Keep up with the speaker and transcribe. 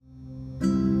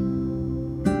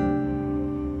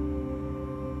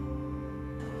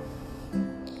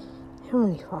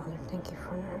Heavenly Father, thank you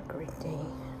for another great day.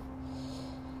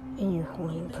 In your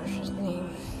holy and precious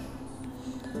name.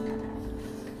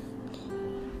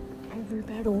 Every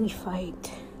battle we fight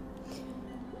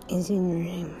is in your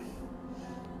name.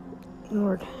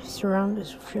 Lord, surround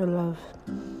us with your love.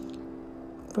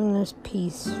 Bring us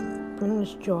peace. Bring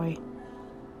us joy.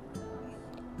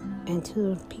 And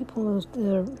to the people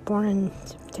that are born in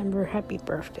September, happy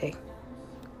birthday.